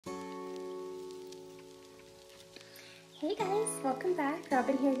Hey guys, welcome back.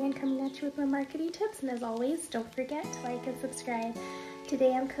 Robyn here again, coming at you with more marketing tips, and as always, don't forget to like and subscribe.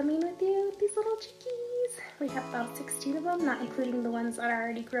 Today I'm coming with you with these little chickies. We have about 16 of them, not including the ones that are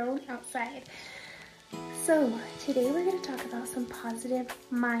already grown outside. So today we're going to talk about some positive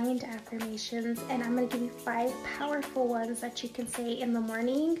mind affirmations, and I'm going to give you 5 powerful ones that you can say in the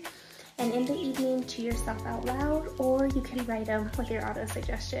morning and in the evening to yourself out loud, or you can write them with your auto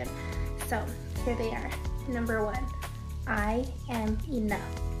suggestion. So here they are. Number 1. I am enough.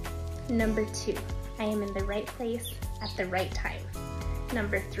 Number 2, I am in the right place at the right time.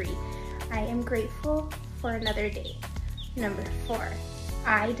 Number 3, I am grateful for another day. Number 4,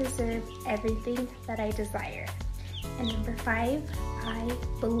 I deserve everything that I desire. And number 5, I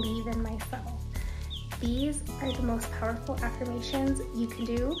believe in myself. These are the most powerful affirmations you can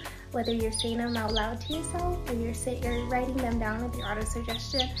do, whether you're saying them out loud to yourself or you're writing them down with your auto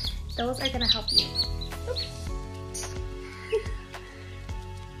suggestion. Those are going to help you. Oops.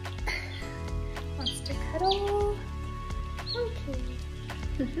 Wants to cuddle. Okay.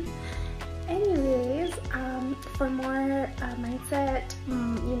 Anyways, for more mindset,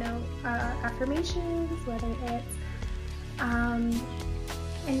 affirmations, whether it's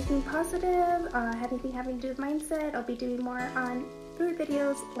anything positive, anything having to do with mindset, I'll be doing more on 3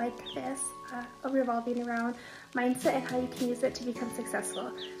 videos like this, revolving around mindset and how you can use it to become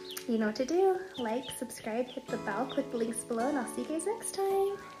successful. You know what to do. Like, subscribe, hit the bell, click the links below, and I'll see you guys next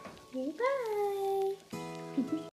time. Bye!